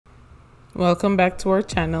Welcome back to our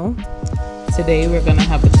channel. Today we're gonna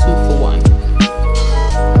have a 2-for-1.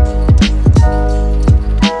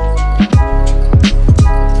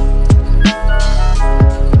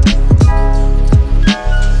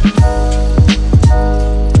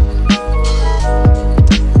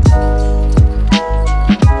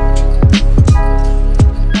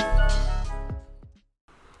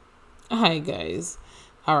 Hi guys.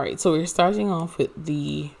 Alright, so we're starting off with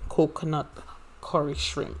the coconut curry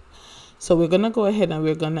shrimp. So we're gonna go ahead and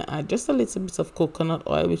we're gonna add just a little bit of coconut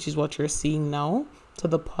oil, which is what you're seeing now, to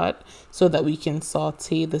the pot so that we can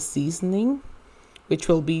saute the seasoning, which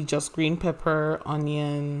will be just green pepper,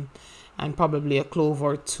 onion, and probably a clove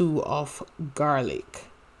or two of garlic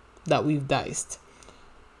that we've diced.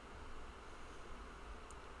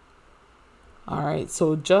 Alright,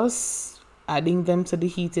 so just adding them to the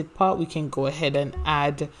heated pot, we can go ahead and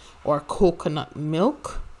add our coconut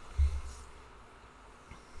milk.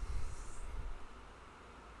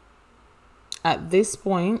 At this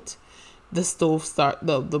point,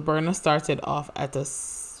 the burner started off at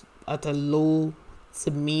a low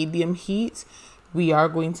to medium heat. We are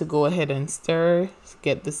going to go ahead and stir,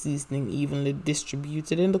 get the seasoning evenly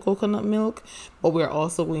distributed in the coconut milk, but we're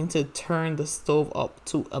also going to turn the stove up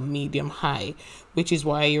to a medium high, which is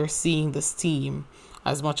why you're seeing the steam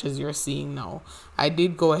as much as you're seeing now. I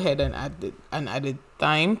did go ahead and added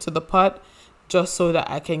thyme to the pot just so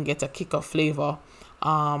that I can get a kick of flavor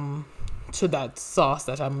to that sauce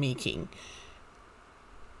that I'm making.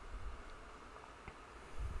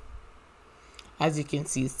 As you can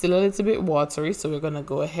see, it's still a little bit watery, so we're gonna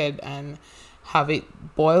go ahead and have it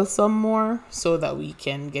boil some more so that we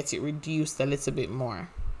can get it reduced a little bit more.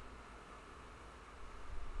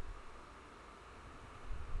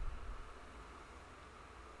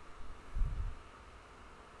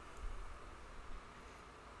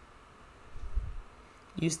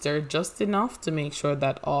 You stir just enough to make sure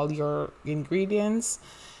that all your ingredients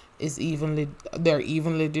they're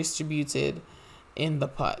evenly distributed in the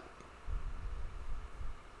pot.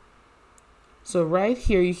 So right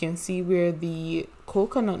here you can see where the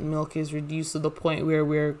coconut milk is reduced to the point where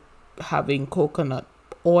we're having coconut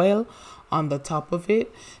oil on the top of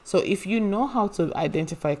it. So if you know how to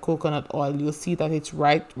identify coconut oil, you'll see that it's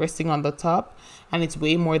right resting on the top, and it's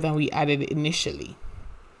way more than we added initially.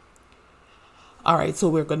 Alright, so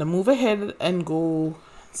we're going to move ahead and go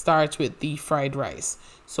start with the fried rice.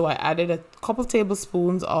 So I added a couple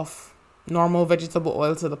tablespoons of normal vegetable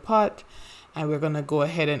oil to the pot, and we're going to go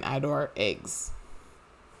ahead and add our eggs.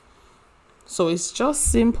 So it's just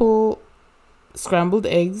simple scrambled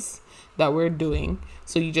eggs that we're doing.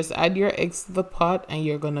 So you just add your eggs to the pot and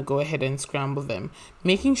you're going to go ahead and scramble them,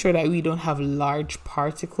 making sure that we don't have large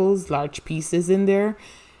particles, large pieces in there.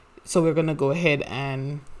 So we're going to go ahead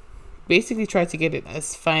and basically try to get it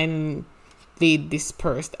as finely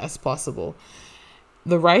dispersed as possible.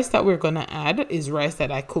 The rice that we're going to add is rice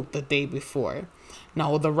that I cooked the day before.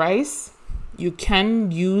 Now the rice, you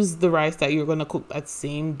can use the rice that you're going to cook that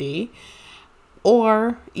same day,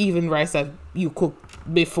 or even rice that you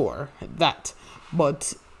cooked before that.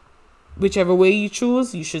 But whichever way you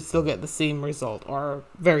choose, you should still get the same result or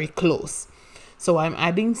very close. So I'm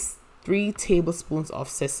adding 3 tablespoons of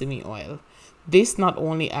sesame oil. This not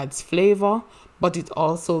only adds flavor, but it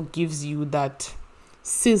also gives you that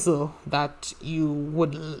sizzle that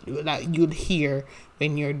you'd hear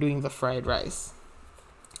when you're doing the fried rice.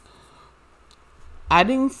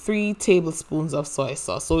 Adding 3 tablespoons of soy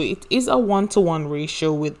sauce. So it is a 1-to-1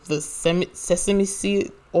 ratio with the sesame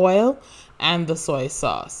seed oil and the soy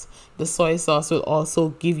sauce. The soy sauce will also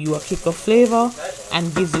give you a kick of flavor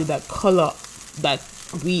and gives you that color that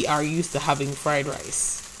we are used to having fried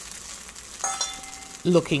rice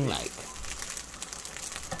looking like.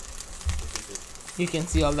 You can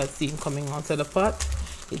see all that steam coming onto the pot.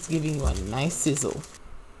 It's giving you a nice sizzle.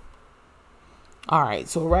 Alright,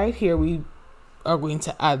 so right here we are going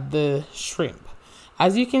to add the shrimp.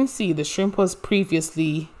 As you can see, the shrimp was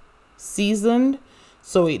previously seasoned,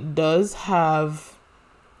 so it does have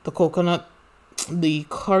the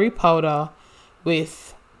curry powder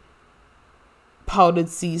with powdered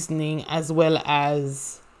seasoning, as well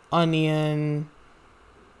as onion,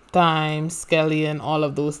 thyme, scallion, all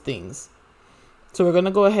of those things. So we're going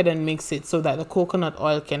to go ahead and mix it so that the coconut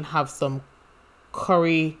oil can have some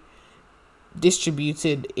curry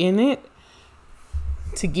distributed in it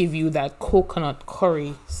to give you that coconut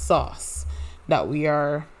curry sauce that we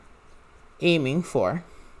are aiming for.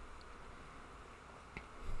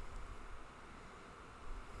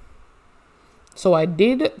 So I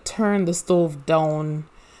did turn the stove down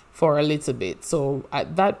for a little bit. So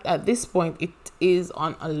at this point, it is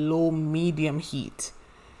on a low medium heat.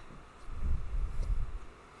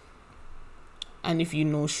 And if you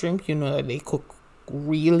know shrimp, you know that they cook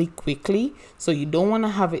really quickly. So you don't want to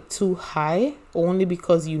have it too high, only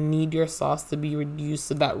because you need your sauce to be reduced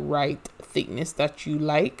to that right thickness that you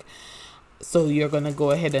like. So you're going to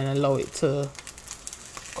go ahead and allow it to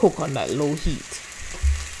cook on that low heat.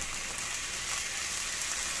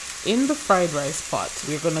 In the fried rice pot,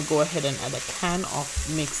 we're going to go ahead and add a can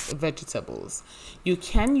of mixed vegetables. You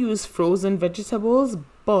can use frozen vegetables,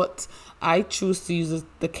 but I choose to use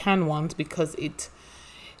the canned ones because it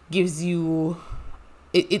gives you,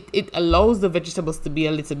 it allows the vegetables to be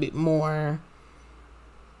a little bit more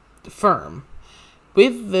firm.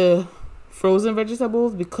 With the frozen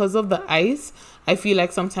vegetables, because of the ice, I feel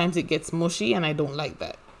like sometimes it gets mushy and I don't like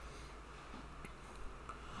that.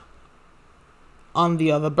 On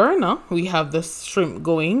the other burner, we have the shrimp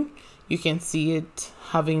going. You can see it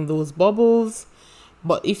having those bubbles.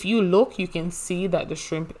 But if you look, you can see that the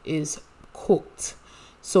shrimp is cooked.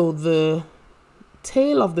 So the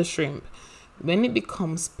tail of the shrimp, when it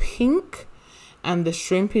becomes pink and the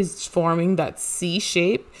shrimp is forming that C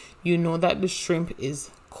shape, you know that the shrimp is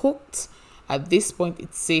cooked. At this point,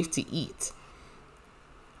 it's safe to eat.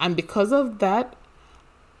 And because of that,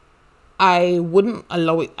 I wouldn't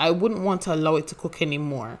want to allow it to cook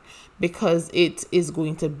anymore because it is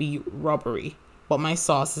going to be rubbery, but my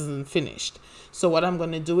sauce isn't finished. So what I'm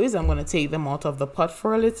going to do is I'm going to take them out of the pot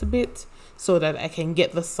for a little bit so that I can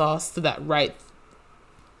get the sauce to that right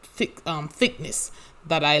thickness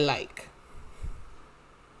that I like.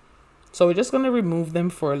 So we're just going to remove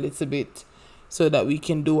them for a little bit so that we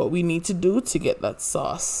can do what we need to do to get that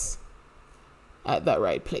sauce at that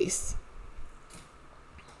right place.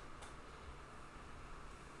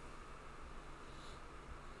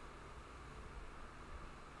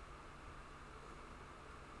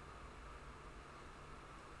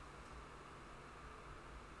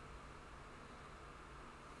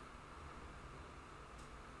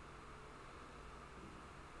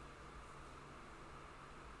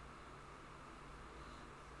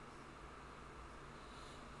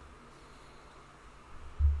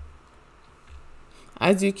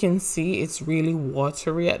 As you can see, it's really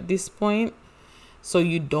watery at this point. So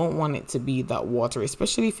you don't want it to be that watery,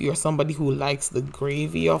 especially if you're somebody who likes the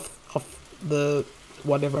gravy of the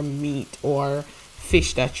whatever meat or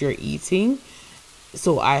fish that you're eating.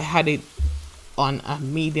 So I had it on a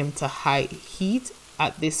medium to high heat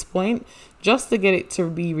at this point, just to get it to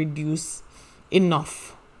be reduced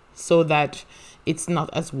enough so that it's not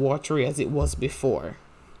as watery as it was before.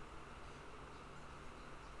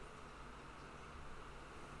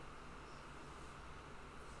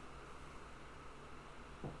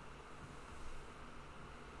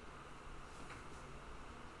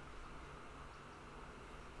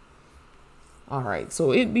 All right,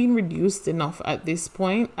 so it being reduced enough at this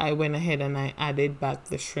point, I went ahead and I added back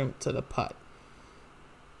the shrimp to the pot.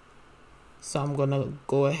 So I'm gonna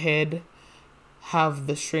go ahead, have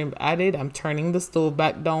the shrimp added. I'm turning the stove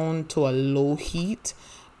back down to a low heat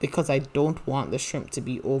because I don't want the shrimp to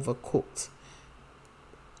be overcooked.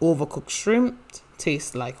 Overcooked shrimp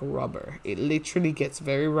tastes like rubber. It literally gets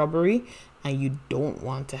very rubbery and you don't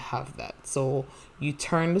want to have that. So you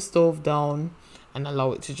turn the stove down and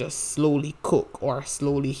allow it to just slowly cook or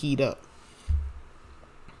slowly heat up.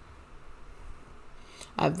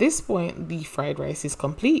 At this point, the fried rice is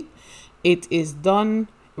complete. It is done,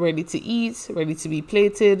 ready to eat, ready to be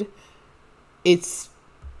plated. It's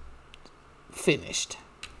finished.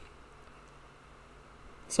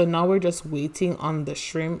 So now we're just waiting on the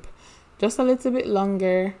shrimp just a little bit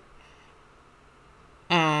longer.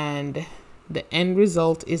 And the end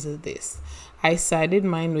result is this. I sided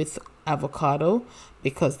mine with avocado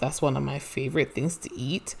because that's one of my favorite things to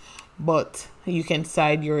eat, but you can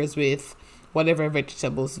side yours with whatever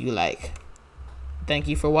vegetables you like. Thank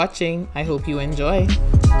you for watching. I hope you enjoy.